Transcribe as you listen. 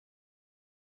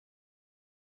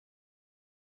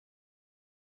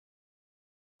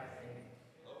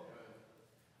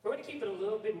to keep it a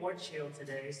little bit more chill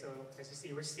today, so as you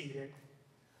see, we're seated.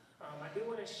 I do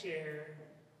want to share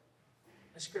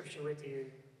a scripture with you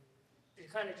to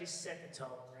kind of just set the tone,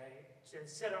 right? To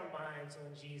set our minds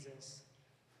on Jesus.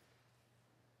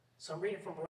 So I'm reading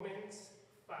from Romans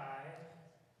 5,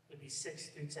 it would be 6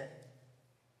 through 10.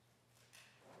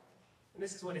 And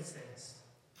this is what it says.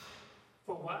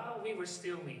 For while we were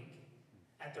still weak,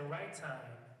 at the right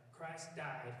time, Christ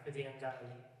died for the ungodly.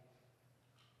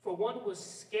 For one will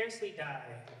scarcely die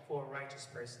for a righteous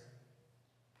person,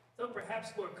 though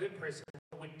perhaps for a good person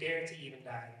would dare to even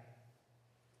die.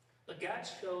 But God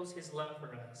shows his love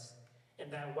for us,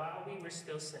 in that while we were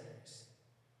still sinners,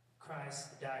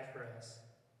 Christ died for us.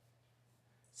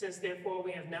 Since therefore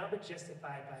we have now been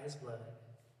justified by his blood,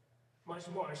 much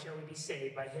more shall we be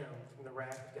saved by him from the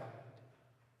wrath of God.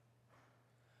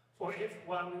 For if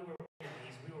while we were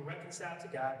enemies, we were reconciled to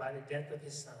God by the death of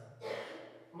his Son,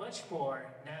 much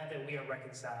more, now that we are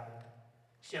reconciled,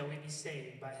 shall we be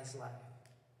saved by his life.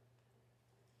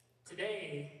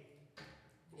 Today,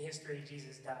 in history,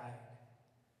 Jesus died.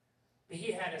 But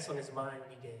he had us on his mind when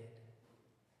he did.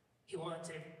 He wanted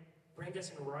to bring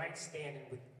us in right standing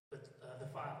with the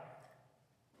Father.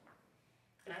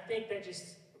 And I think that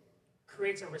just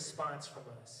creates a response from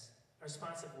us, a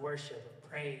response of worship, of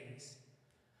praise,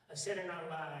 of setting our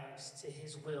lives to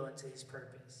his will and to his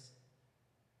purpose.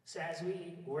 So as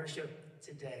we worship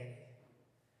today,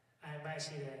 I invite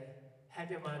you to have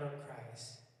your mind on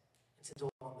Christ and to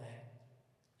dwell on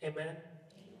that. Amen?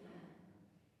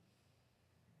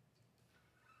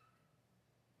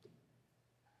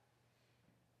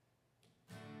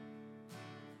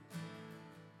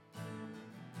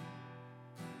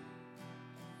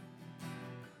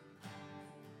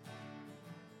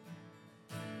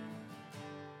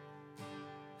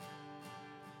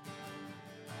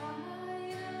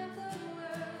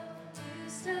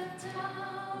 Step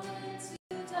down into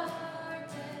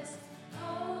darkness,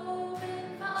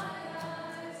 open my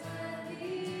eyes, let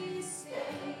me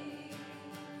see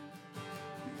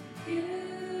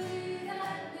beauty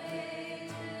that made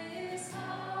this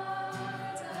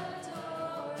heart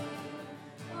adore you.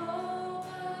 Oh,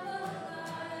 what a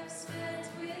life spent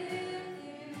with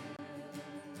you.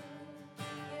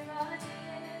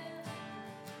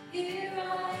 Here I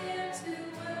am to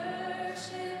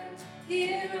worship.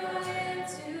 Here I am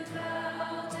to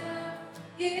bow down.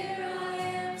 Here I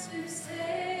am to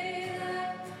say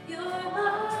that you're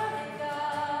my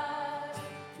God.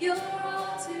 You're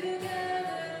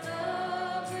altogether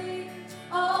lovely,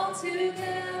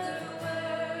 altogether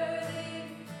worthy,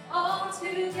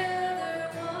 altogether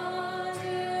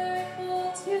wonderful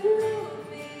to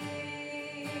me.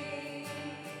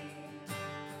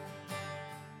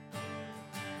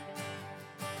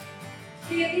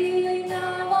 King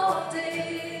of all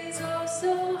days, oh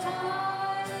so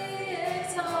highly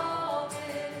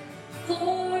exalted,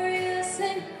 glorious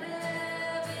in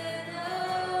heaven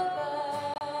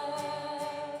above.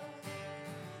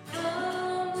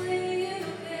 Humbly you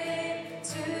came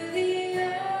to the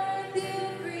earth you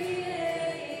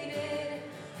created,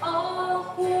 all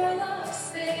for love's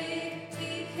sake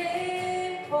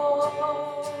became poor.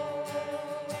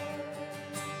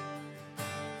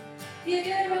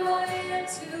 Here I am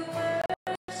to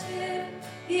worship,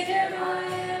 here I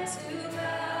am to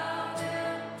bow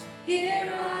down,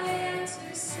 here I am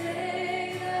to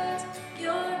say that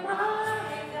you're my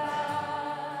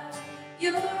God.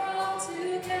 You're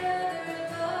altogether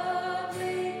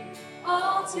lovely,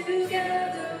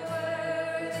 altogether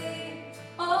worthy,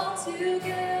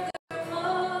 altogether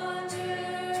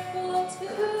wonderful to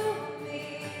me.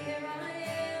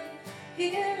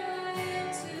 Here I am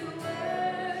to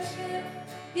worship.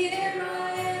 Here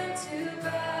I am to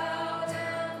bow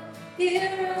down.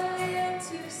 Here I am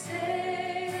to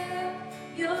say that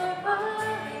you're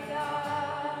my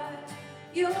God.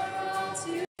 You're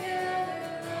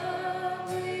altogether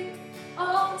lovely,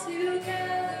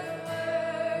 altogether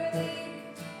worthy,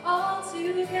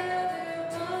 altogether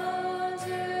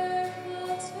wonderful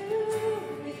to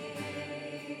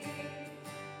me.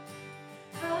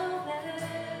 I'll never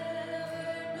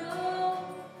know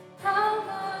how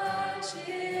much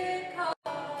it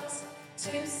costs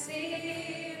to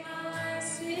see my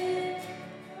sin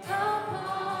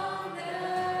upon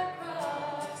that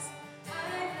cross. I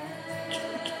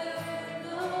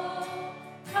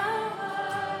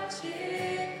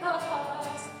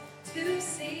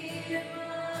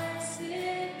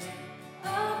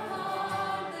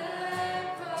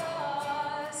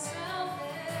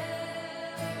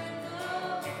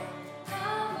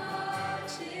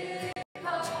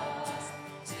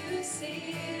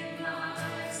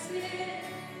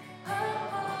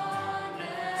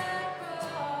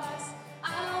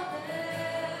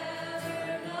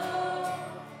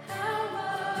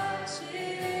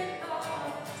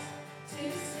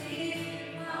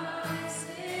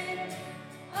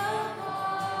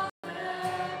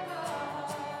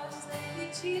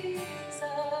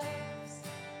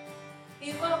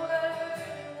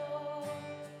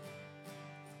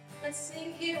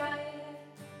here I am.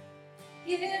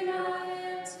 Here I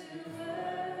am to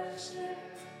worship.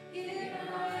 Here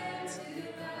I am to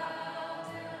bow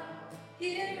down.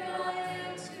 Here I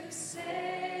am to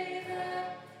say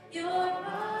that you're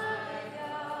my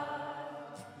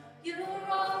God. You're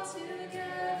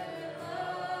altogether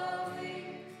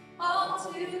lovely,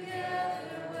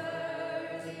 altogether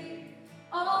worthy,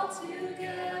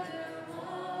 altogether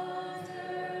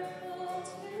wonderful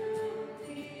to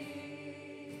me.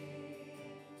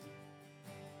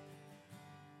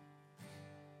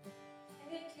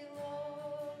 Thank you,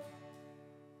 Lord.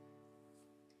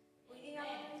 We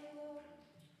honor you, Lord.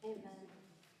 Amen.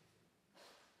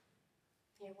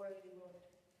 You're worthy, Lord.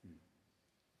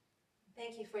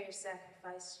 Thank you for your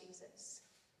sacrifice, Jesus.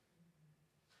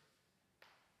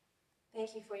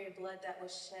 Thank you for your blood that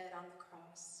was shed on the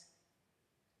cross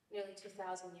nearly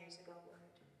 2,000 years ago, Lord.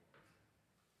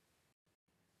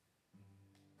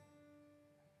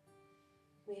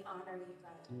 We honor you,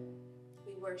 God.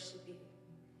 We worship you.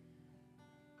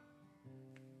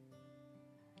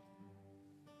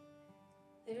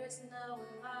 There is no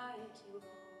one like you, Lord.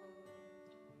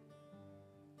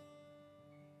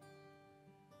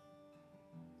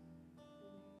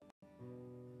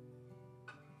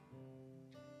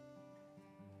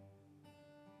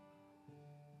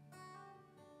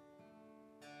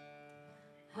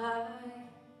 I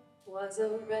was a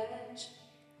wretch.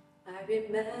 I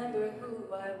remember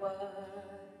who I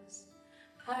was.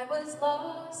 I was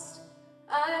lost.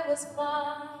 I was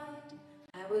blind.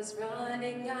 I was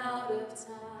running out of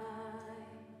time.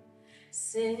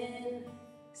 Sin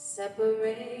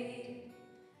separated.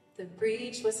 The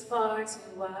breach was far too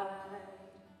wide.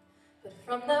 But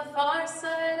from the far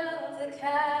side of the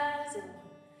chasm,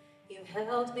 you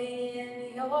held me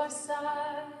in your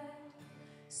side.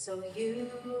 So you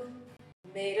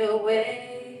made a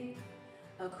way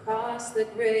across the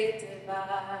great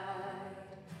divide,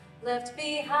 left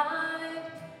behind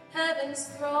heaven's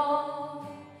throne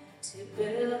to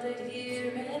build it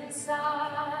here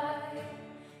inside.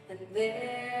 And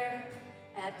there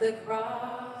at the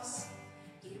cross,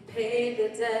 you paid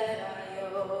the debt I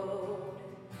owed,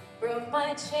 broke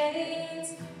my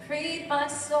chains, freed my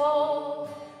soul.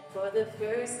 For the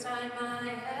first time I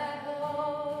had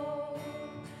hope.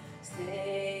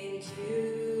 Thank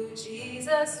you,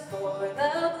 Jesus, for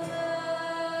the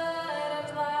blood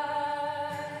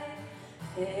applied.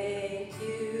 Thank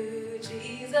you,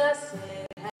 Jesus,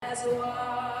 it has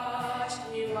washed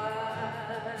me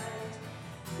white.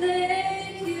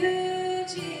 Thank you,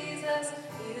 Jesus,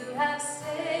 you have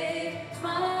saved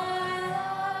my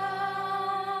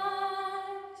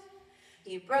life.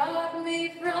 You brought me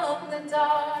from the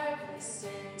darkness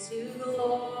into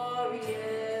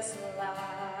glorious light.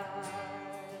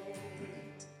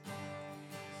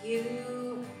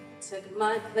 You took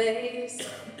my place,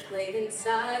 laid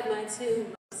inside my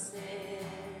tomb of sin.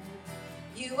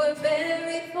 You were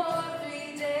buried for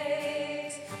 3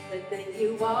 days, but then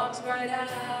you walked right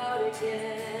out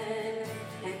again.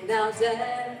 And now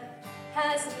death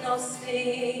has no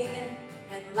sting,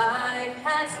 and life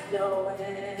has no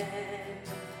end.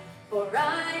 For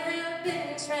I have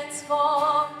been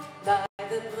transformed by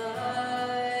the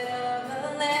blood of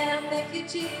the Lamb. Thank you,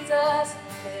 Jesus.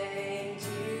 Thank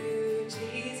you,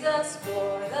 Jesus,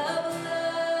 for the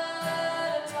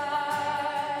blood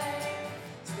applied.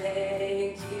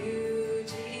 Thank you,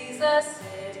 Jesus,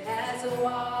 it has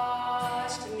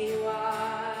washed me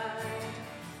white.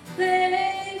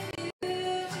 Thank you,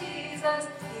 Jesus,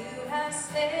 you have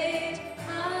saved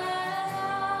my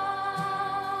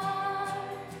life.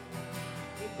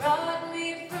 You brought me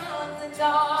from the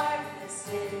darkness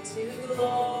into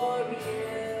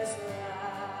glorious light.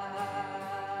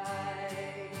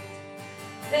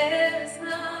 There is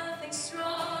nothing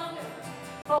stronger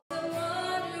for the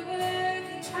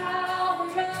wonder-working power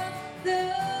of the blood.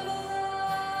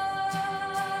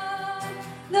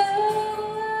 The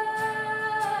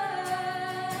blood.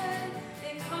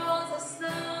 It calls us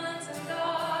sons and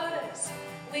daughters.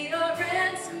 We are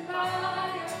ransomed by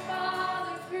our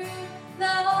Father through the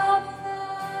blood.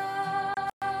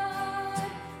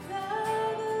 The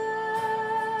blood.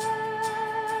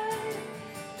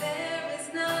 There is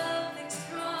nothing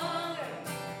stronger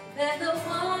than the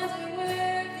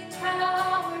wonder-working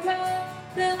power of the blood.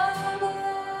 The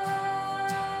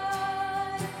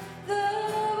blood.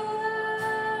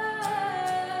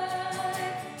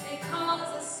 It calls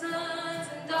us sons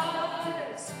and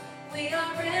daughters. We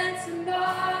are ransomed by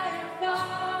our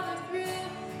Father through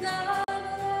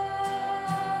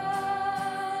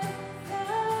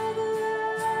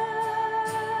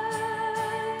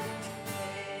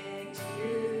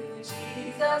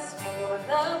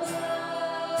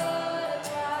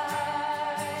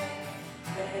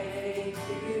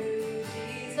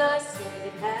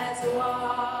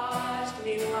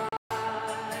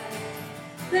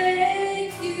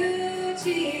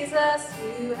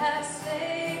have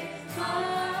saved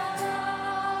my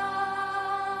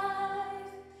life.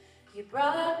 You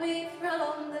brought me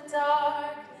from the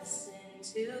darkness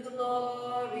into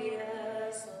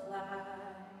glorious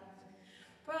light.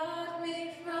 Brought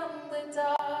me from the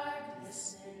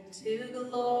darkness into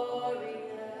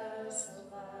glorious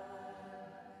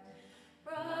light.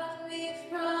 Brought me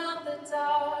from the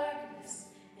darkness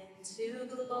into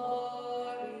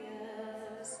glorious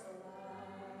light.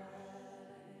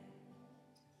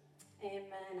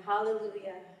 Amen.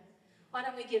 Hallelujah. Why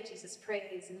don't we give Jesus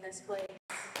praise in this place?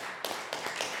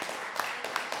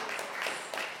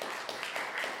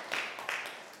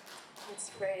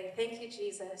 Let's pray. Thank you,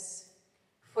 Jesus,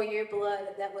 for your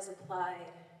blood that was applied.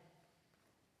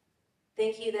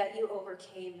 Thank you that you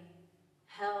overcame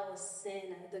hell,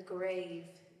 sin, the grave,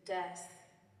 death,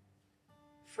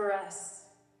 for us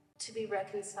to be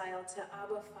reconciled to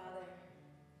Abba Father.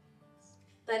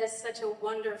 That is such a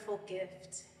wonderful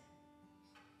gift,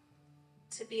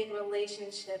 to be in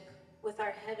relationship with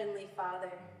our Heavenly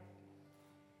Father,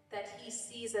 that He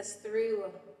sees us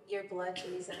through your blood,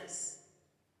 Jesus,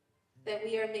 that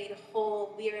we are made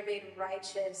whole, we are made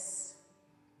righteous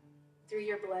through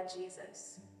your blood,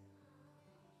 Jesus.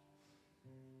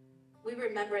 We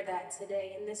remember that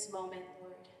today, in this moment,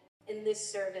 Lord, in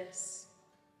this service.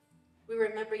 We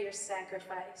remember your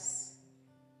sacrifice.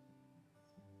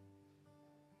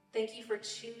 Thank you for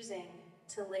choosing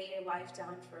to lay your life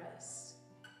down for us.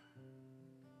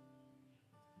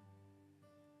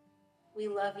 We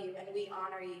love you and we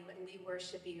honor you and we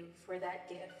worship you for that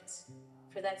gift,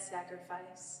 for that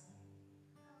sacrifice.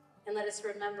 And let us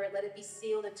remember it, let it be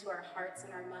sealed into our hearts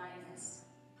and our minds.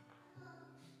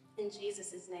 In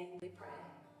Jesus' name we pray.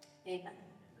 Amen.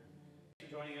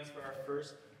 Thanks for joining us for our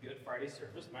first Good Friday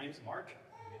service. My name is Mark.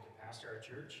 I'm the pastor at our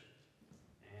church.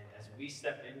 And as we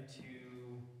step into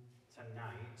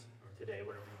tonight, or today,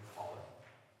 whatever you call it,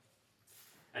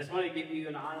 I just want to give you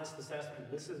an honest assessment.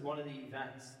 This is one of the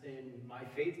events in my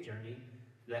faith journey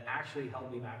that actually held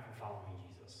me back from following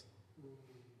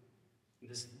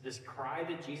Jesus. This cry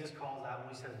that Jesus calls out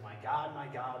when he says, my God,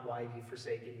 why have you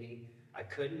forsaken me? I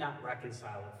could not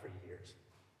reconcile it for years.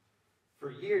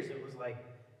 For years, it was like,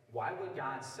 why would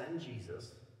God send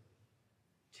Jesus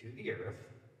to the earth?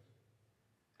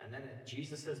 And then at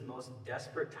Jesus' most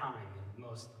desperate time, and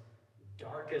most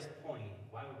darkest point,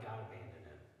 why would God abandon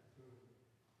him?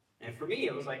 And for me,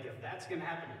 it was like, if that's going to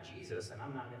happen to Jesus, and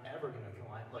I'm not ever going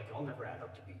to, like, I'll never add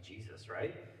up to be Jesus,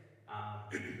 right?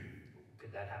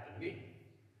 Could that happen to me?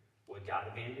 Would God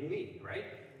abandon me, right?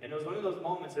 And it was one of those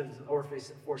moments, or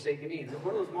forsaken me. It was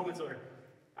one of those moments where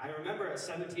I remember at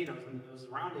 17, it was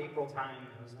around April time,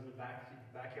 I was in the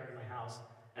backyard of my house,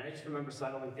 and I just remember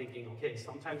settling thinking, okay,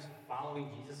 sometimes following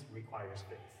Jesus requires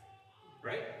faith,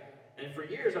 right? And for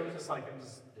years, I was just like,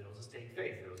 it'll just take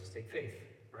faith,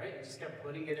 right? I just kept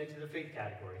putting it into the faith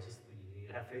category. Just, you need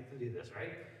to have faith to do this,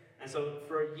 right? And so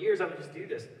for years, I would just do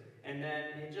this. And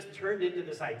then it just turned into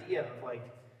this idea of like,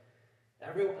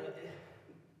 everyone,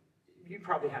 you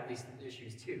probably have these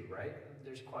issues too, right?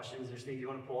 There's questions, there's things you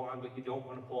want to pull on, but you don't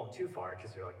want to pull on too far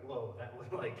because you're like, whoa,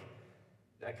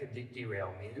 that could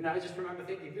derail me. And I just remember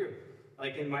thinking through,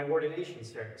 like in my ordination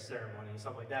ceremony and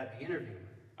stuff like that, the interview,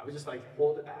 I would just like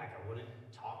hold it back. I wouldn't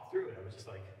talk through it. I was just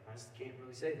like, I just can't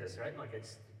really say this, right? Like,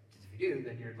 if you do,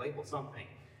 then you're labeled something.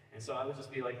 And so I would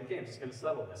just be like, okay, I'm just going to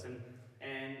settle this. And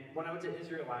when I went to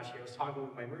Israel last year, I was talking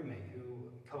with my roommate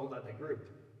who co-led the group.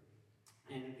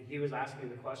 And he was asking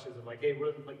me the questions of like, hey,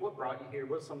 what brought you here?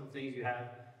 What are some of the things you have,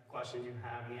 questions you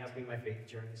have? And he asked me my faith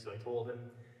journey, so I told him.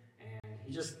 And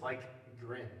he just like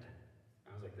grinned.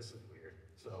 I was like, this is weird.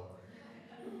 So,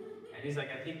 and he's like,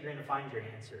 I think you're going to find your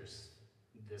answers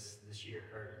this year,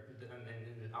 or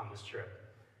on this trip.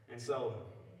 And so,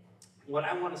 what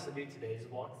I want us to do today is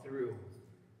walk through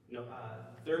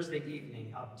Thursday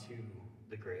evening up to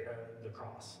the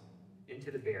cross,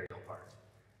 into the burial part.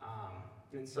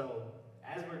 And so,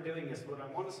 as we're doing this, what I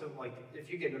want us to, like,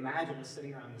 if you can imagine us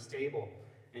sitting around this table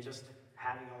and just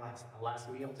having a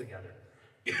last meal together,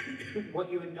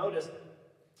 what you would notice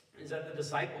is that the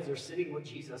disciples are sitting with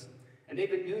Jesus, and they've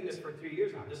been doing this for 3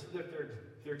 years now. This is their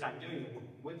third time doing it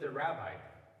with their rabbi.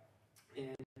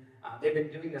 And they've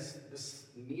been doing this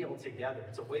meal together.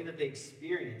 It's a way that they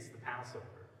experience the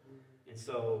Passover. And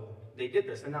so they did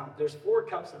this. And now there's 4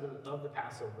 cups of the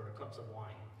Passover, cups of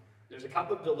wine. There's a cup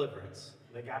of deliverance,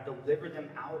 that God delivered them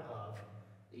out of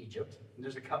Egypt. And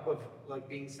there's a cup of like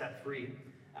being set free.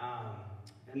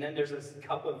 And then there's this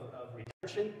cup of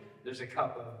redemption. There's a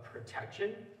cup of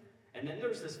protection. And then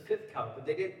there's this 5th cup, but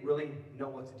they didn't really know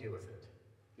what to do with it.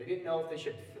 They didn't know if they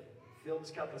should fill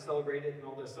this cup and celebrate it and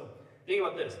all this. So think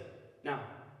about this. Now,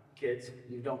 kids,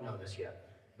 you don't know this yet,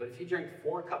 but if you drink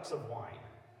 4 cups of wine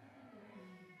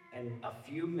in a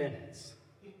few minutes,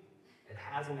 it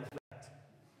has an effect,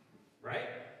 right?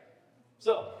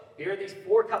 So, here are these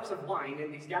 4 cups of wine,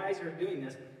 and these guys are doing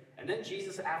this, and then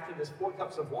Jesus, after this 4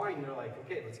 cups of wine, they're like,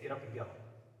 okay, let's get up and go.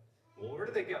 Well, where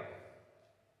do they go?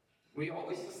 We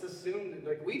always just assume, that,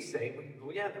 like we say,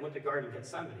 well, yeah, they went to Garden of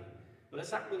Gethsemane, but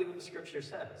that's not really what the scripture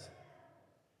says.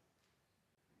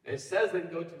 It says they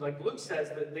go to, like Luke says,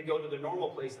 that they go to the normal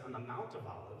place on the Mount of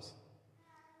Olives.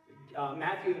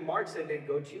 Matthew and Mark said they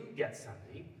go to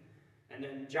Gethsemane, and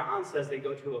then John says they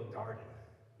go to a garden.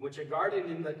 Which a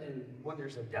garden when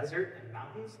there's a desert and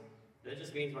mountains, that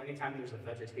just means anytime there's a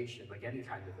vegetation, like any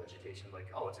kind of vegetation, like,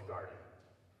 oh, it's a garden.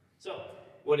 So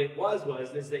what it was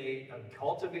there's a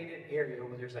cultivated area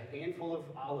where there's a handful of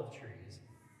olive trees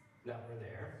that were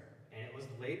there, and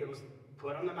it was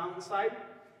put on the mountainside,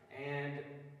 and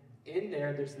in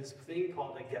there's this thing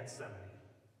called a Gethsemane.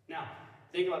 Now,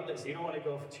 think about this. You don't want to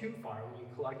go too far when you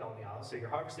collect all the olives. So you're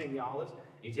harvesting the olives,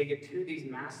 you take it to these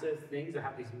massive things that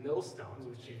have these millstones,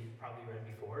 which you've probably read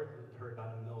before, heard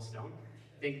about a millstone.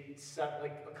 Think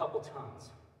like a couple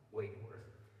tons weight worth.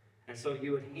 And so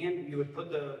you would put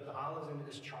the olives into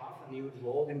this trough, and you would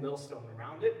roll the millstone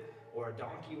around it, or a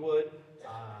donkey would,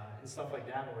 and stuff like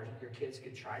that, or your kids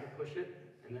could try to push it,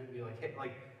 and then be like, hey,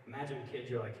 like, imagine kids,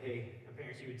 you're like, hey,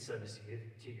 parents, you would say this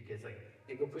to your kids, like,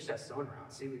 hey, go push that stone around,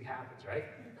 see what happens, right?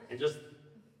 And just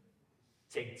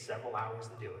take several hours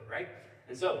to do it, right?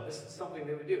 And so this is something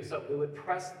they would do. So they would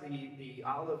press the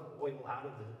olive oil out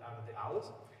of the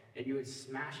olives, and you would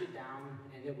smash it down,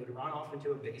 and it would run off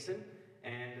into a basin.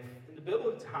 And in the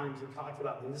biblical times, it talks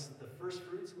about this, the first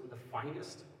fruits were the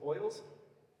finest oils.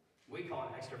 We call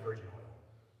it extra virgin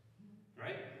oil,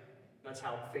 right? That's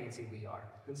how fancy we are.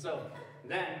 And so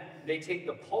then they take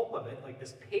the pulp of it, like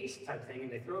this paste type thing,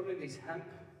 and they throw it in these hemp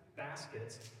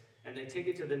baskets, and they take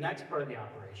it to the next part of the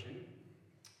operation,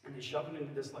 and they shove it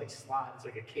into this like slot, it's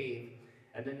like a cave,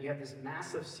 and then you have this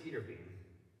massive cedar beam.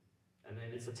 And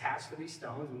then it's attached to these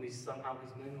stones, and somehow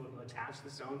these men would attach the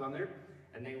stones on there,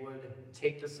 and they would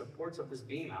take the supports of this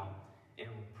beam out and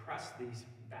would press these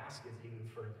baskets even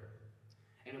further.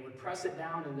 And it would press it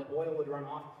down, and the oil would run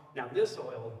off. Now this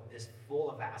oil is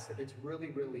full of acid. It's really,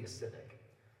 really acidic.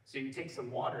 So you take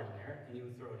some water in there, and you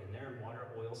would throw it in there,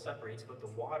 and oil separates, but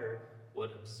the water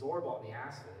would absorb all the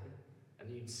acid, and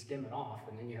then you'd skim it off,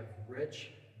 and then you have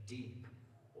rich, deep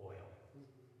oil.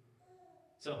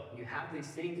 So you have these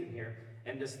things in here,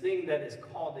 and this thing that is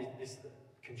called, this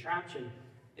contraption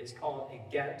is called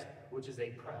a get, which is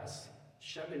a press,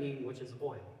 shebanim, which is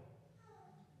oil.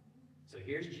 So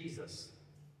here's Jesus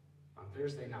on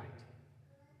Thursday night,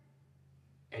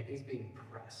 and he's being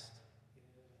pressed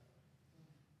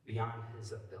beyond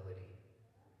his ability,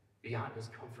 beyond his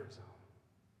comfort zone.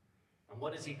 And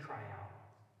what does he cry out?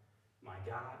 My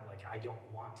God, like, I don't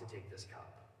want to take this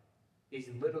cup. He's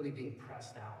literally being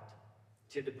pressed out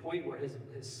to the point where his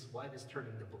sweat is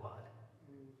turning to blood.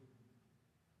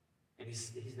 And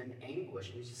he's in anguish,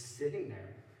 and he's just sitting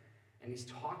there, and he's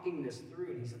talking this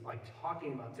through, and he's like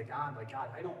talking about to God, like, God,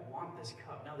 I don't want this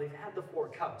cup. Now, they've had the 4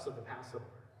 cups of the Passover.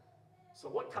 So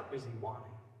what cup is he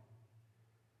wanting?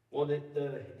 Well, the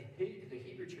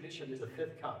Hebrew tradition is a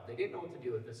 5th cup. They didn't know what to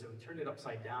do with this, so they turned it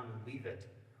upside down and leave it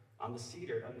on the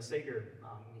Seder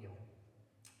meal.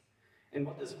 And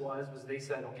what this was they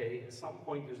said, okay, at some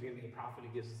point there's going to be a prophet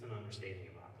who gives us an understanding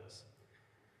about this.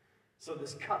 So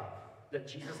this cup that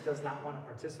Jesus does not want to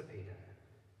participate in,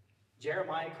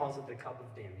 Jeremiah calls it the cup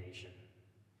of damnation.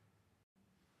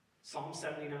 Psalm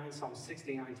 79, Psalm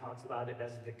 69 talks about it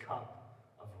as the cup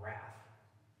of wrath.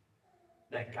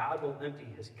 That God will empty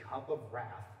his cup of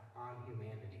wrath on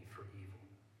humanity for evil.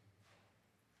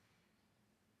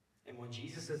 And when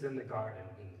Jesus is in the garden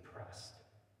being pressed,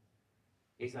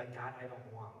 he's like, God, I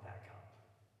don't want that cup.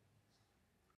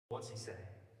 What's he say?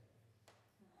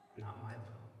 Not my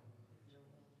will,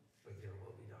 but your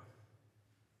will be done.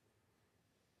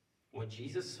 When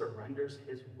Jesus surrenders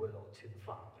his will to the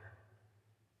Father,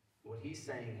 what he's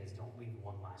saying is, don't leave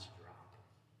one last drop.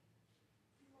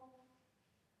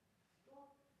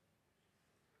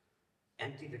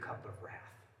 Empty the cup of wrath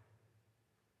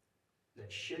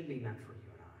that should be meant for you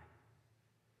and I.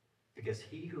 Because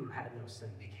he who had no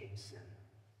sin became sin.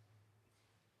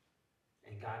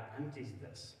 And God empties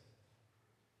this.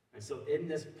 And so in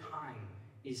this time,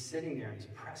 he's sitting there, he's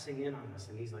pressing in on this,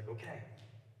 and he's like, okay,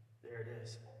 there it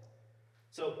is.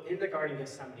 So in the Garden of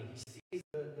Gethsemane, he sees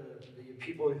the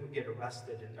people who get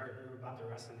arrested and are about to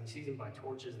arrest him. He sees them by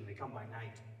torches, and they come by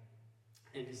night.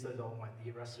 And he says, oh,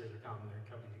 the arresters are coming, they're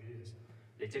coming to do this.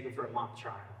 They take him for a mock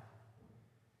trial.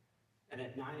 And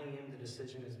at 9 a.m., the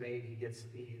decision is made. He gets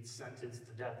sentenced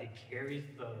to death. He carries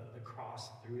the cross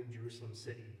through Jerusalem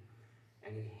city,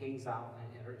 and he hangs out,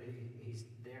 he's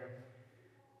there,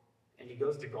 and he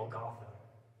goes to Golgotha,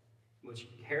 which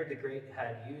Herod the Great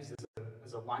had used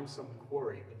as a limestone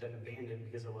quarry, but then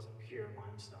abandoned because it wasn't pure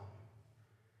limestone.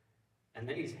 And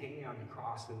then he's hanging on the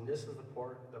cross, and this is the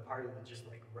part that just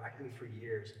like wrecked me for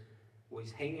years. Well,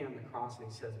 he's hanging on the cross, and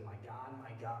he says, my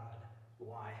God,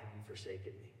 why have you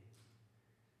forsaken me?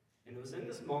 And it was in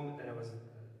this moment that I was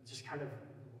just kind of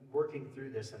working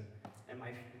through this, and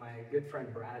my good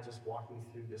friend Brad just walked me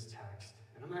through this text.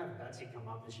 And I'm going to have Betsy come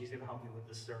up, and she's going to help me with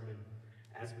this sermon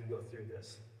as we go through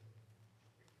this.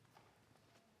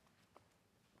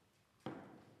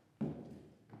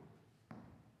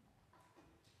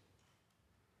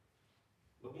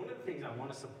 But one of the things I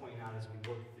want us to point out as we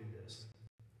work through this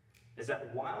is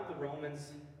that while the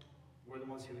Romans were the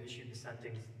ones who issued the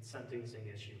sentencing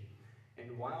issue,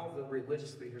 and while the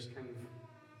religious leaders kind of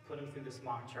put him through this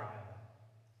mock trial,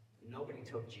 nobody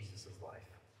took Jesus' life.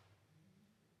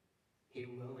 He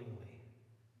willingly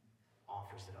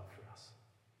offers it up for us.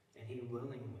 And he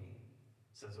willingly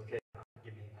says, okay, God,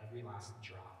 give me every last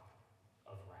drop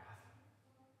of wrath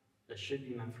that should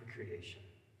be meant for creation.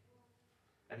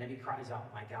 And then he cries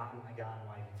out, my God,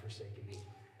 why have you forsaken me?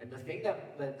 And the thing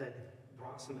that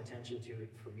brought some attention to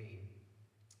it for me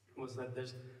was that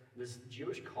there's this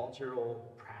Jewish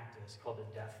cultural practice called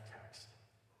the death text.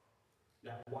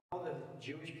 That while the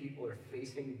Jewish people are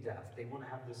facing death, they want to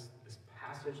have this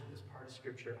passage, this part of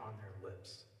scripture on their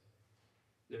lips.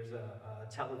 There's a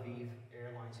Tel Aviv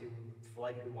Airlines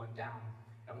flight who went down,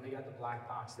 and when they got the black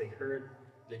box, they heard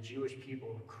the Jewish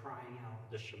people crying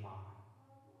out the Shema.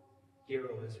 Hear,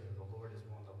 O Israel, the Lord is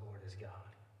one, the Lord is God.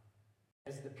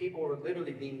 As the people were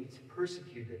literally being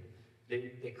persecuted,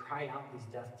 they cry out these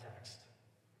death texts.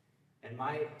 And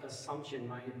my assumption,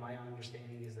 my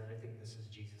understanding is that I think this is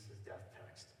Jesus' death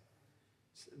text.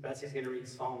 So Betsy's going to read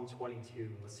Psalm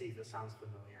 22. Let's see if it sounds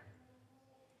familiar.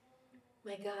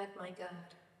 My God,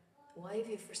 why have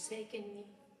you forsaken me?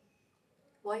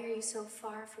 Why are you so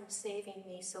far from saving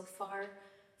me, so far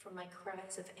from my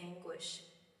cries of anguish?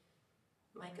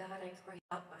 My God, I cry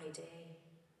out by day,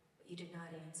 but you do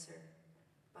not answer.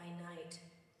 By night,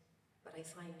 but I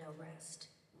find no rest.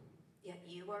 Yet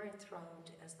you are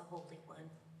enthroned as the Holy One.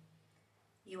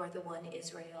 You are the one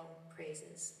Israel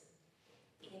praises.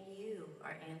 In you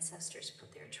our ancestors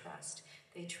put their trust.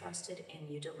 They trusted and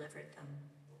you delivered them.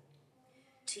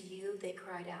 To you they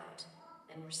cried out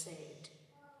and were saved.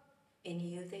 In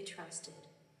you they trusted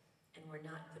and were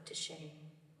not put to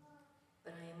shame.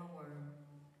 But I am a worm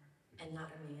and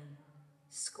not a man,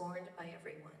 scorned by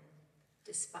everyone,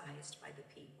 despised by the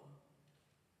people.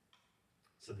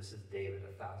 So this is David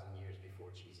 1,000 years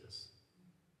before Jesus.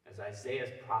 As Isaiah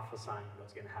is prophesying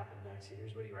what's going to happen next,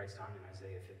 here's what he writes down in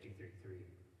Isaiah 53:3.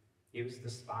 He was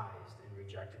despised and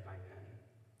rejected by men.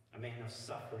 A man of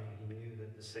suffering, he knew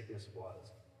that the sickness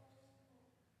was.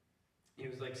 He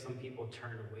was like some people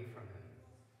turned away from him.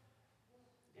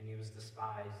 And he was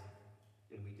despised,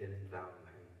 and we didn't value him.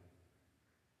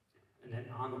 And then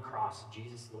on the cross,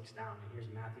 Jesus looks down, and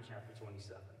here's Matthew chapter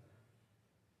 27.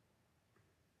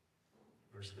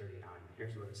 Verse 39,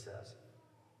 here's what it says.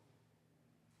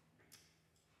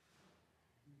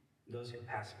 Those who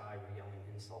passed by were yelling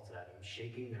insults at him,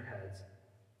 shaking their heads,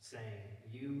 saying,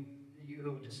 You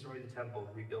who destroyed the temple,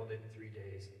 rebuild it in 3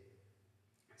 days.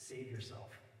 Save yourself.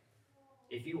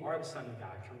 If you are the Son of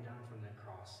God, come down from that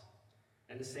cross.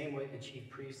 And the same way the chief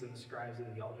priests and the scribes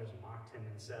and the elders mocked him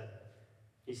and said,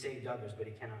 He saved others, but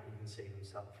he cannot even save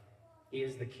himself. He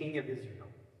is the King of Israel.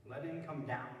 Let him come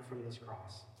down from this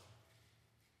cross,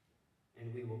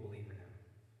 and we will believe in him.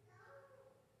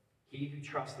 He who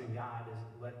trusts in God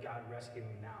let God rescue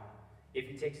him now, if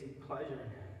he takes some pleasure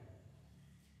in him.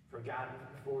 For God,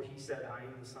 before he said, I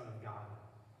am the Son of God.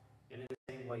 And in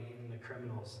the same way, even the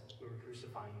criminals who were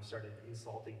crucifying him started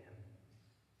insulting him.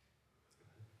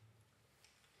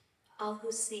 All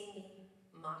who see me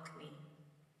mock me.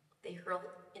 They hurl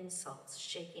insults,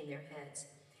 shaking their heads.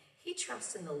 He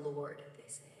trusts in the Lord, they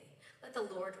say. Let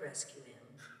the Lord rescue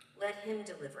him. Let him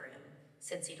deliver him,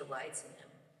 since he delights in him.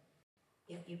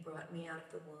 Yet you brought me out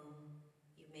of the womb.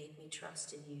 You made me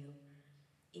trust in you,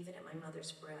 even at my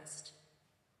mother's breast.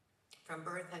 From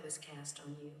birth I was cast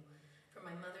on you. From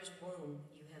my mother's womb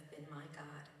you have been my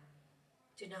God.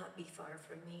 Do not be far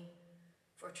from me,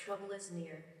 for trouble is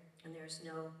near, and there is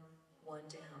no one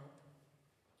to help.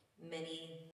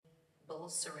 Many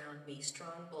bulls surround me,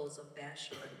 strong bulls of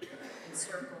Bashan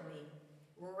encircle me,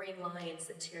 roaring lions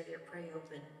that tear their prey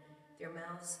open, their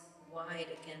mouths wide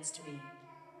against me.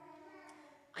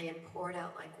 I am poured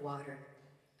out like water,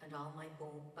 and all my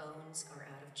bones are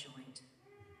out of joint.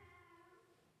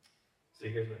 So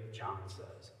here's what John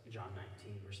says, John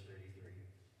 19, verse 33.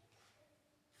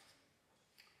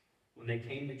 When they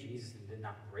came to Jesus and did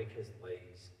not break his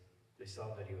legs, they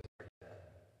saw that he was already dead.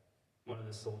 One of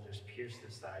the soldiers pierced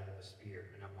his side with a spear,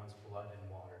 and at once blood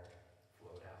and water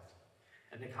flowed out.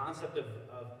 And the concept of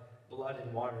blood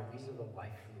and water, these are the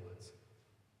life fluids.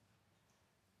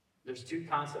 There's two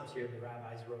concepts here the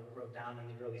rabbis wrote down, and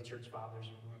the early church fathers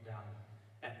wrote down.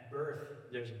 At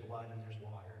birth, there's blood and there's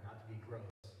water, not to be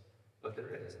gross, but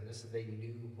there is, and this is a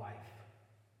new life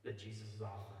that Jesus is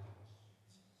offering.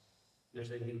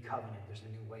 There's a new covenant, there's a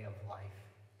new way of life.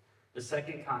 The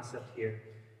second concept here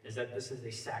is that this is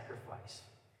a sacrifice,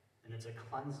 and it's a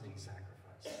cleansing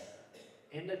sacrifice.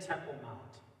 In the Temple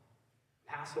Mount,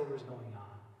 Passover is going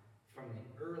on from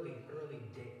the early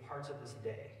day, parts of this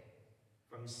day.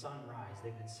 From sunrise,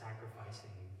 they've been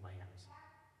sacrificing lambs.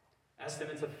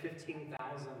 Estimates of 15,000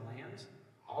 lambs,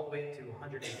 all the way up to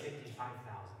 155,000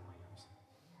 lambs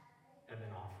have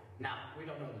been offered. Now, we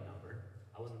don't know the number.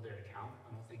 I wasn't there to count.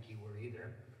 I don't think you were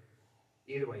either.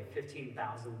 Either way, 15,000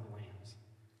 lambs.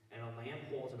 And a lamb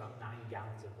holds about 9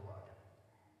 gallons of blood.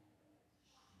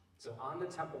 So on the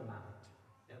Temple Mount,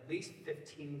 at least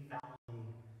 15,000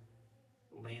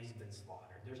 lambs have been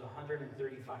slaughtered. There's 135,000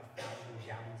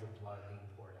 gallons of blood being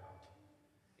poured out.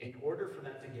 In order for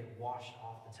them to get washed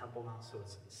off the Temple Mount so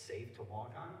it's safe to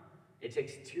walk on, it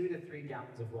takes 2 to 3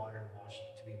 gallons of water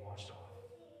to be washed off.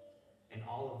 And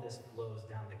all of this flows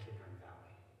down the Kidron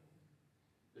Valley.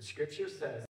 The scripture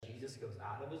says Jesus goes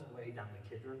out of his way down the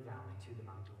Kidron Valley to the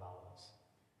Mount of Olives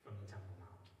from the Temple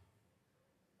Mount.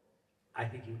 I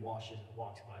think he walks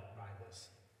by this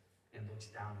and looks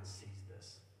down and sees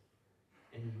this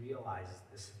and realizes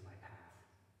this is my path.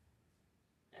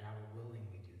 And I will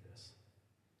willingly do this.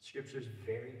 Scripture is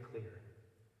very clear.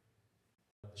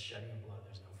 With the shedding of blood,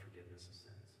 there's no forgiveness of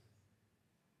sins.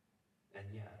 And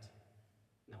yet,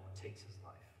 no one takes his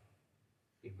life.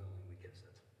 He willingly gives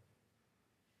it.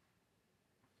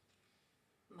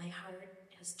 My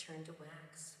heart has turned to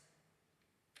wax.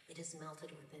 It is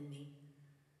melted within me.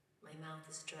 My mouth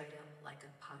is dried up like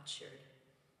a potsherd,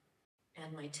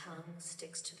 and my tongue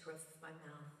sticks to the roof of my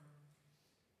mouth.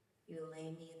 You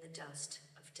lay me in the dust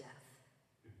of death.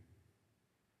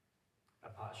 A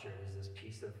potsherd is this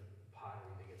piece of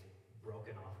pottery that gets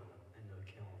broken off in the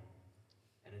kiln.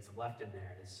 And it's left in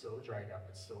there, and it's so dried up,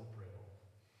 it's so brittle.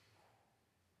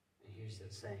 And here's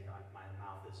it saying, my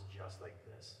mouth is just like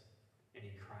this. And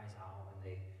he cries out,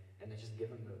 and they just give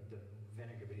him the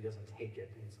vinegar, but he doesn't take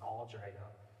it, and it's all dried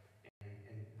up.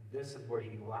 And this is where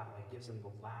he gives him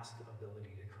the last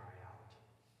ability to cry out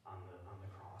on the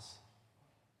cross.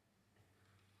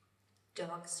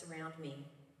 Dogs surround me.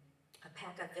 A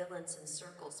pack of villains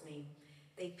encircles me.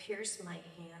 They pierce my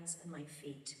hands and my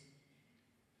feet.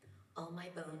 All my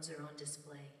bones are on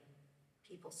display.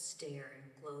 People stare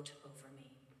and gloat over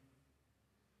me.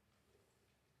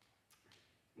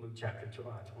 Luke chapter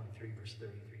 23, verse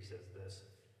 33 says this.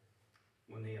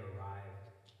 When they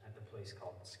arrived at the place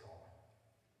called the Skull,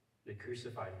 they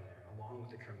crucified him there, along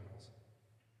with the criminals,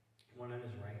 one on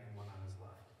his right and one on his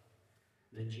left.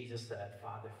 Then Jesus said,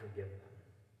 Father, forgive them,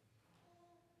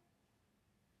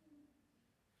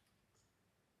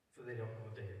 for they don't know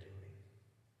what they are doing.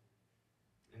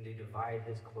 And they divided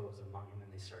his clothes among them,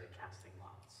 and they started casting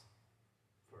lots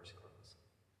for his clothes.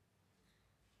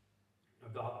 Now,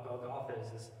 Golgotha is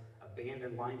this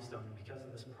abandoned limestone, and because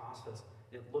of this process,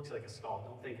 it looks like a skull.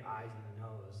 Don't think eyes and the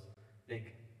nose.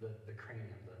 Think the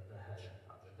cranium, the head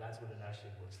of it. That's what it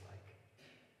actually looks like.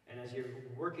 And as you're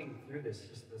working through this,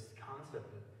 just this concept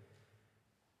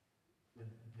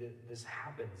that this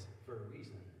happens for a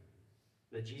reason.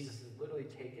 That Jesus is literally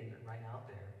taken right out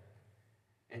there.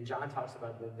 And John talks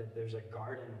about that there's a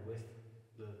garden with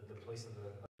the place of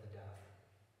the death.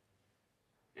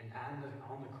 And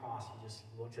on the cross, he just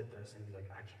looks at this and he's like,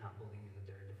 I cannot believe that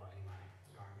they're dividing my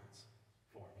garments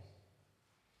for me.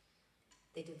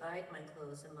 They divide my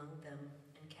clothes among them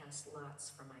and cast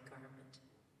lots for my garment.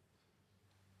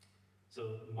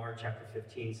 So Mark chapter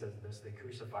 15 says this, they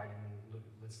crucified him, and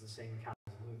it's the same account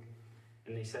as Luke.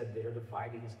 And they said they're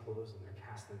dividing his clothes and they're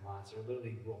casting lots. They're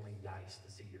literally rolling dice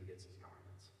to see who gets his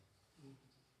garments.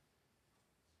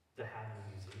 To have in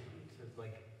a museum,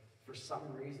 for some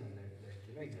reason,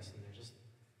 they're doing this and they're just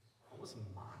almost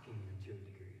mocking him to a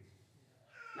degree.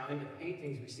 Now in the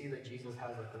paintings, we see that Jesus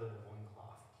has a little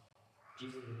loincloth.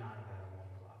 Jesus did not have a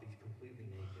loincloth. He's completely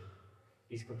naked.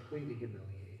 He's completely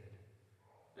humiliated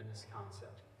in this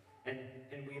concept.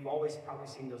 And we've always probably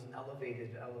seen those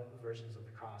elevated versions of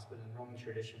the cross, but in Roman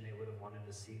tradition, they would have wanted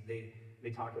to see, they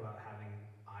talk about having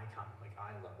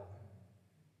eye level,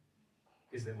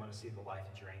 because they want to see the life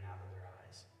drain out of their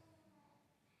eyes.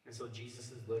 And so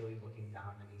Jesus is literally looking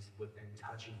down, and he's within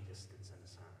touching distance in a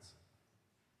sense.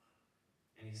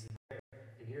 And he's there,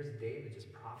 and here's David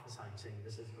just prophesying, saying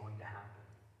this is going to happen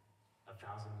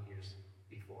 1,000 years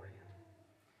beforehand.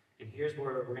 And here's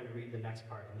where we're going to read the next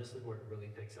part, and this is where it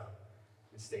really picks up.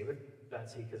 And stay with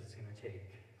Betsy, because it's going to take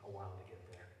a while to get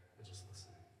there, but just listen.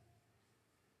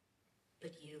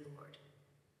 But you, Lord,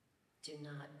 do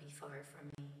not be far from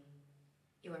me.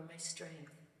 You are my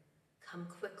strength. Come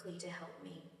quickly to help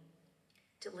me.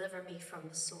 Deliver me from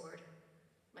the sword,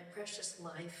 my precious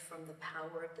life from the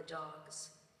power of the dogs.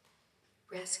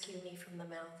 Rescue me from the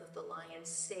mouth of the lion.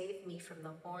 Save me from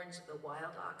the horns of the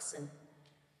wild oxen.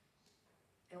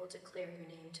 I will declare your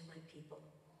name to my people.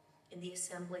 In the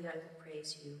assembly I will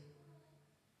praise you.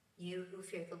 You who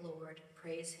fear the Lord,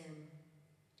 praise him.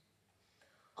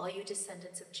 All you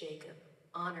descendants of Jacob,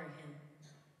 honor him.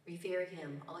 Revere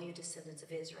him, all you descendants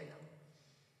of Israel.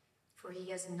 For he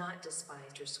has not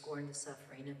despised or scorned the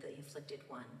suffering of the afflicted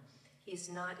one. He has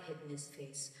not hidden his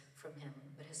face from him,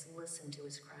 but has listened to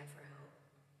his cry for help.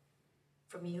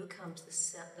 From you comes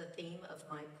the theme of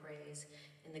my praise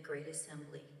in the great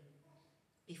assembly.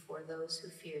 Before those who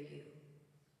fear you,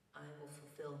 I will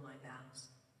fulfill my vows.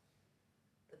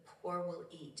 The poor will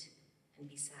eat and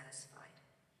be satisfied.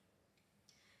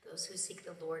 Those who seek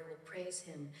the Lord will praise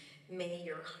him. May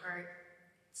your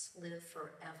hearts live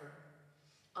forever.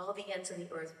 All the ends of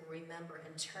the earth will remember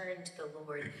and turn to the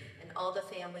Lord, and all the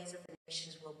families of the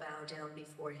nations will bow down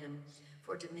before him.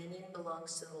 For dominion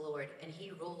belongs to the Lord, and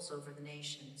he rules over the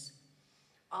nations.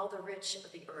 All the rich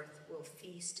of the earth will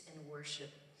feast and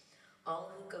worship.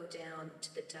 All who go down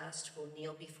to the dust will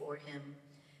kneel before him,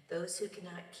 those who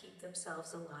cannot keep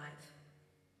themselves alive.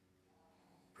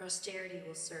 Posterity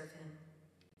will serve him.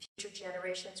 Future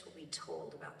generations will be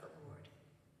told about the Lord.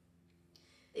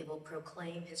 They will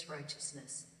proclaim his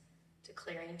righteousness,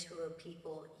 declaring to a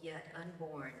people yet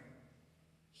unborn,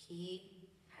 he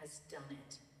has done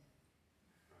it.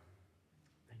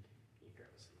 Thank you. You grab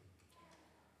a seat.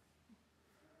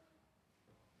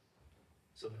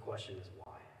 So the question is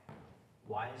why?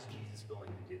 Why is Jesus willing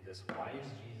to do this? Why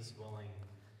is Jesus willing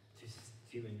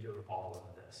to endure all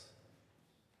of this?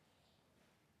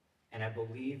 And I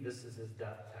believe this is his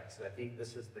death text. I think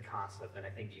this is the concept, and I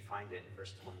think you find it in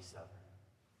verse 27.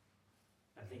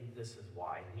 I think this is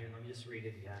why. And here, let me just read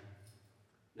it again.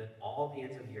 That all the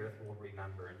ends of the earth will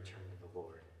remember and turn to the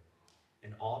Lord.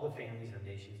 And all the families and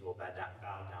nations will bow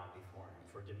down before him.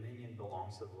 For dominion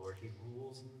belongs to the Lord. He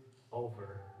rules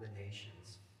over the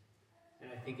nations. And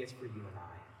I think it's for you and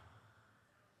I.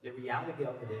 The reality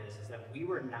of it is that we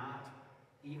were not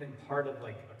even part of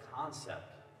like a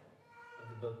concept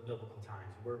of the biblical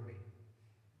times, were we?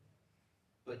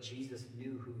 But Jesus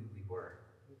knew who we were.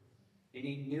 And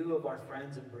he knew of our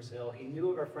friends in Brazil. He knew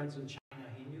of our friends in China.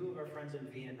 He knew of our friends in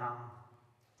Vietnam.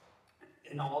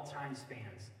 And all time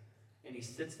spans. And he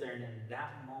sits there, and in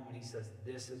that moment he says,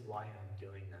 this is why I'm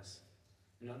doing this.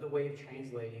 Another way of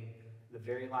translating the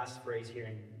very last phrase here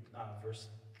in verse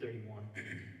 31,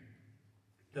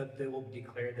 that they will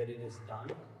declare that it is done,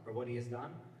 or what he has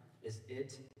done, is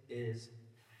it is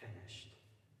finished.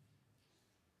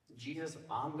 Jesus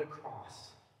on the cross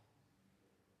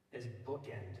has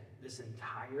bookended this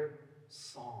entire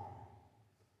psalm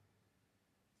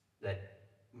that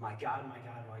my God,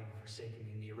 why have you forsaken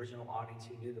me? And the original audience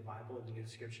who knew the Bible and knew the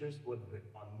scriptures would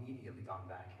have immediately gone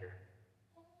back here.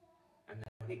 And then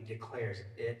when he declares,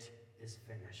 it is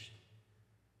finished,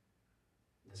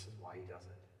 this is why he does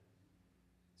it.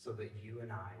 So that you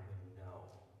and I would know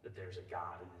that there's a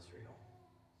God in Israel.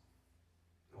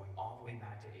 Going all the way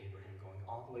back to Abraham, going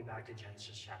all the way back to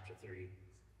Genesis chapter 3.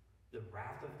 The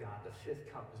wrath of God, the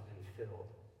fifth cup has been filled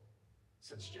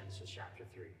since Genesis chapter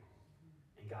 3.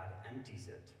 And God empties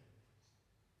it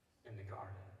in the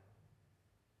garden.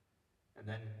 And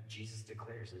then Jesus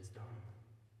declares it's done.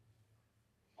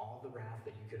 All the wrath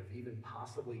that you could have even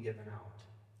possibly given out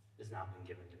has now been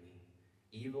given to me.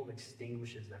 Evil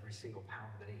extinguishes every single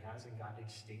power that he has, and God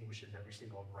extinguishes every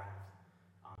single wrath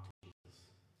onto Jesus.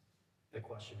 The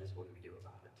question is, what do we do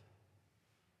about it?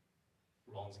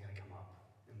 Roland's going to come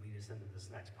up and lead us into this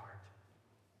next part.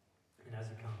 And as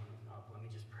he comes up, let me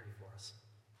just pray for us.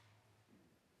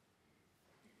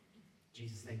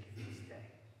 Jesus, thank you for this day.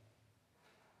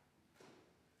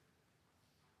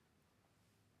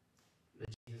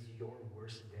 That Jesus, your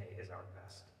worst day is our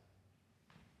best.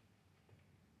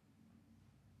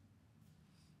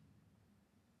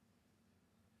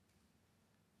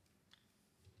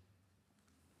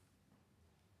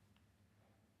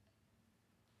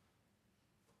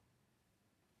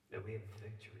 that we have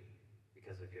victory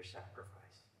because of your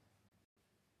sacrifice.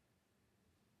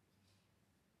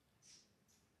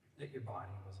 That your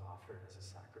body was offered as a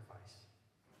sacrifice.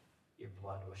 Your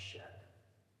blood was shed.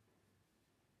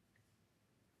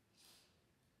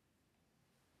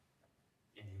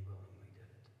 And you willingly did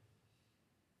it.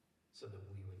 So that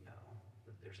we would know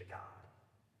that there's a God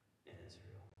in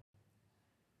Israel.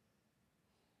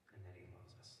 And that he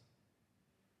loves us.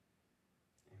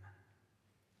 Amen.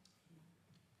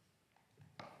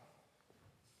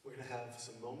 We're going to have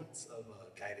some moments of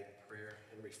guided prayer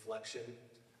and reflection.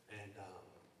 And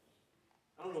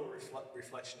I don't know what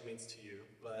reflection means to you,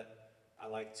 but I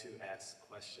like to ask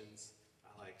questions.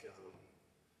 I like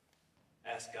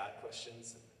ask God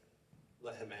questions,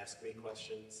 let him ask me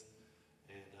questions,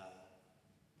 and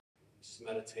just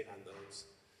meditate on those.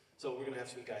 So we're going to have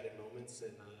some guided moments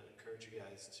and encourage you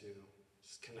guys to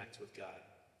just connect with God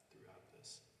throughout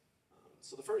this.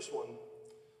 So the first one,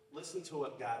 listen to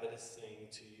what God is saying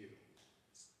to you.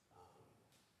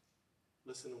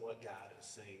 Listen to what God is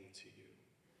saying to you.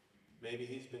 Maybe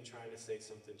he's been trying to say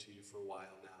something to you for a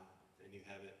while now, and you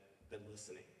haven't been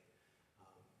listening.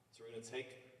 So we're going to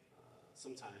take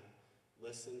some time,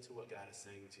 listen to what God is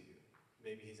saying to you.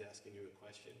 Maybe he's asking you a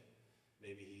question.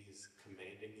 Maybe he's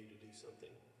commanding you to do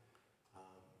something.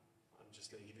 I'm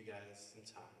just going to give you guys some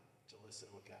time to listen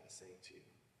to what God is saying to you.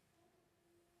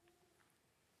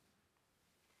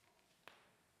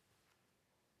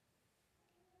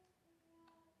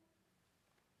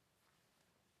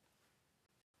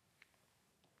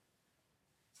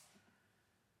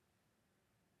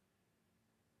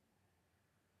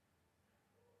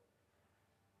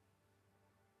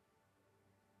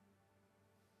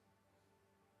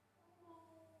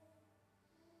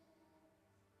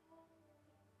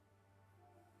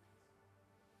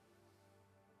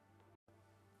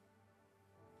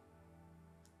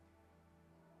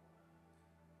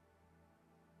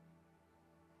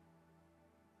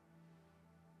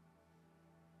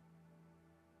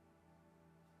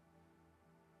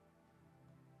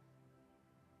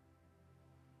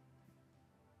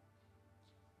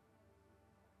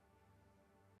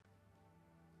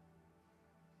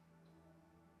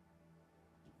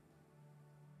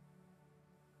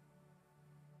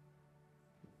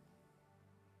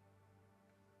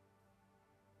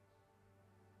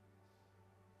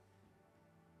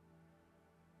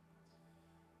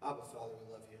 Abba, Father,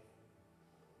 we love you.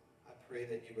 I pray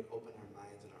that you would open our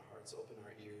minds and our hearts, open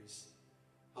our ears.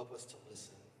 Help us to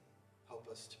listen. Help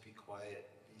us to be quiet,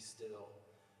 be still,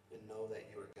 and know that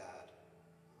you are God.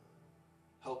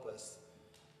 Help us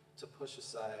to push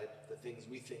aside the things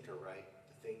we think are right,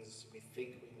 the things we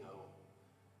think we know,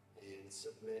 and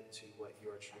submit to what you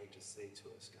are trying to say to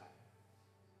us, God.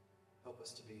 Help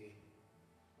us to be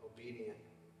obedient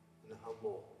and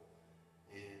humble,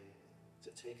 and to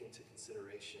take into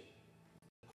consideration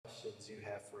the questions you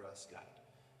have for us, God.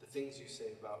 The things you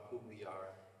say about who we are,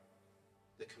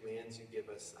 the commands you give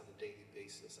us on a daily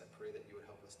basis. I pray that you would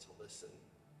help us to listen.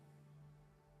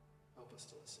 Help us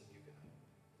to listen to you, God.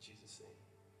 In Jesus' name.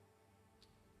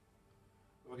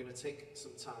 We're going to take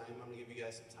some time. I'm going to give you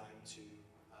guys some time to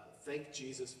thank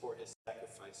Jesus for his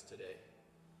sacrifice today.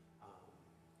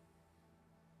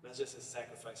 Not just his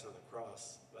sacrifice on the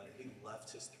cross, but he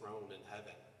left his throne in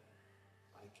heaven.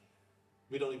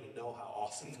 We don't even know how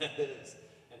awesome that is.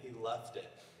 And he left it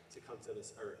to come to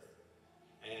this earth.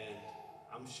 And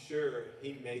I'm sure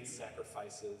he made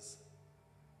sacrifices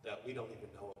that we don't even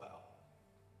know about.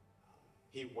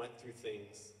 He went through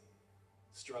things,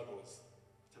 struggles,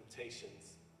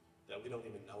 temptations that we don't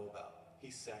even know about.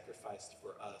 He sacrificed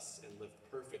for us and lived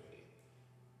perfectly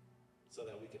so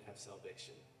that we could have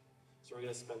salvation. So we're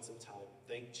going to spend some time.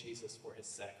 Thank Jesus for his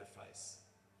sacrifice.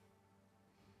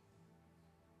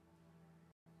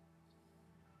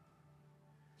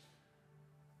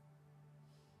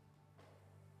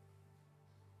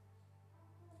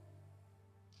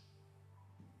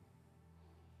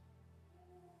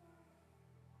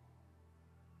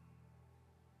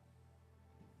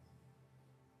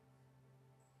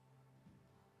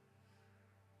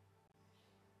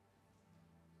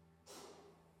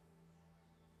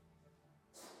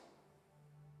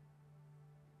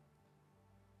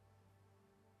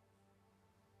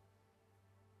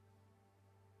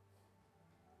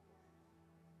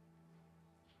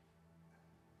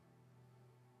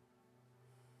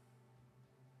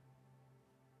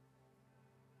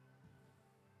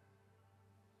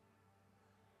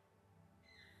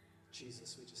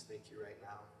 Jesus, we just thank you right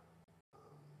now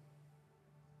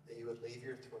that you would leave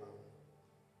your throne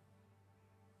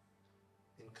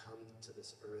and come to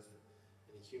this earth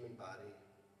in a human body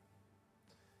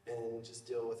and just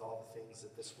deal with all the things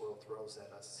that this world throws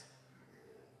at us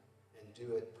and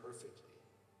do it perfectly.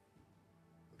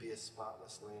 Be a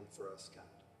spotless lamb for us, God.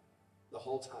 The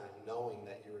whole time knowing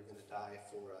that you were going to die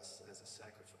for us as a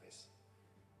sacrifice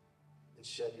and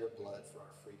shed your blood for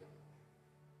our freedom.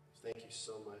 Thank you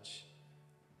so much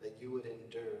that you would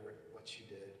endure what you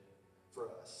did for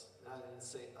us. And I didn't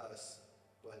say us,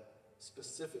 but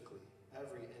specifically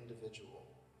every individual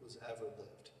who's ever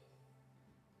lived.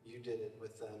 You did it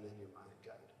with them in your mind,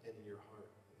 God, and in your heart.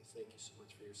 And we thank you so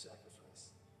much for your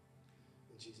sacrifice.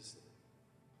 In Jesus' name.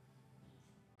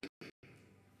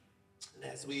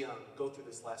 And as we go through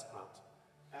this last prompt,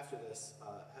 after this,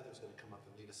 Heather's going to come up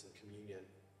and lead us in communion.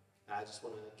 And I just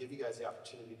want to give you guys the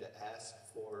opportunity to ask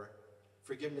for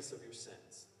forgiveness of your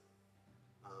sins.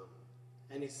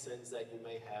 Any sins that you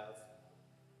may have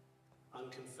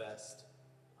unconfessed.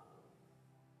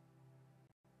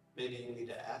 Maybe you need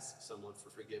to ask someone for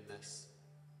forgiveness.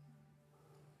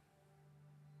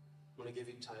 I want to give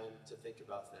you time to think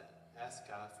about that. Ask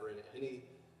God for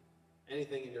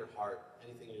anything in your heart,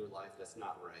 anything in your life that's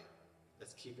not right,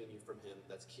 that's keeping you from Him,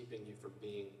 that's keeping you from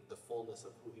being the fullness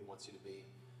of who He wants you to be.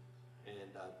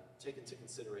 And take into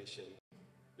consideration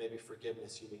maybe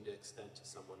forgiveness you need to extend to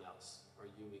someone else, or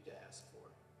you need to ask for.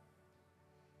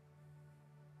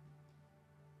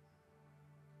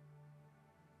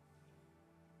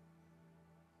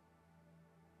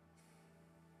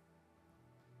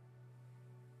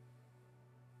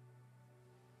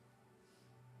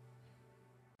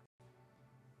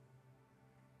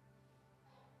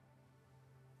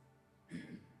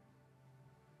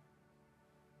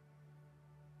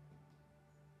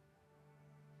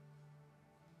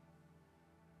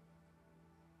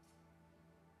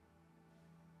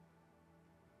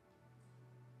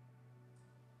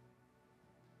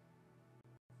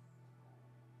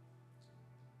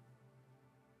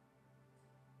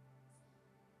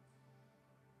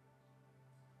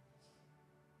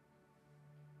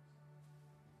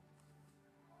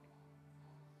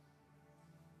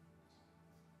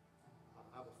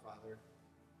 Abba, Father,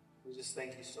 we just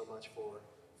thank you so much for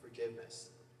forgiveness.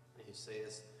 And you say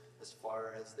as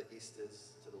far as the east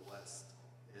is to the west,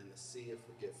 and the sea of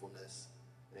forgetfulness.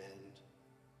 And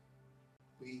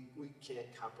we can't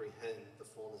comprehend the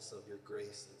fullness of your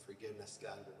grace and forgiveness,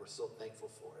 God, but we're so thankful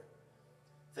for it.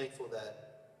 Thankful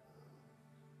that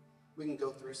we can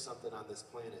go through something on this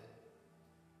planet,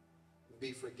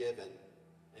 be forgiven,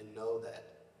 and know that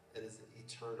it is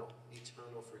eternal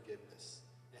forgiveness.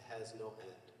 It has no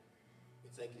end. We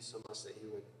thank you so much that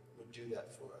you would do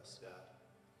that for us, God.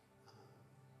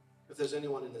 If there's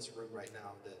anyone in this room right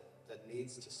now that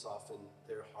needs to soften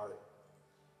their heart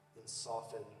and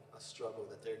soften a struggle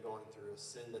that they're going through, a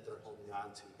sin that they're holding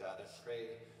on to, God, I pray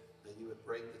that you would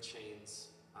break the chains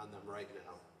on them right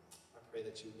now. I pray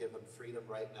that you would give them freedom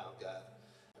right now, God.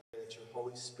 I pray that your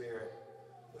Holy Spirit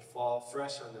would fall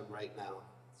fresh on them right now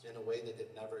in a way that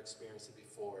they've never experienced it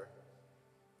before,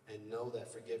 and know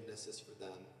that forgiveness is for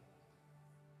them.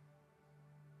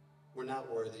 We're not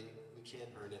worthy. We can't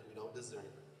earn it. We don't deserve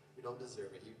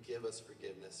it. You give us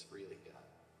forgiveness freely, God.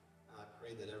 And I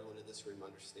pray that everyone in this room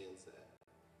understands that.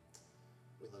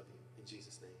 We love you. In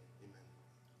Jesus' name.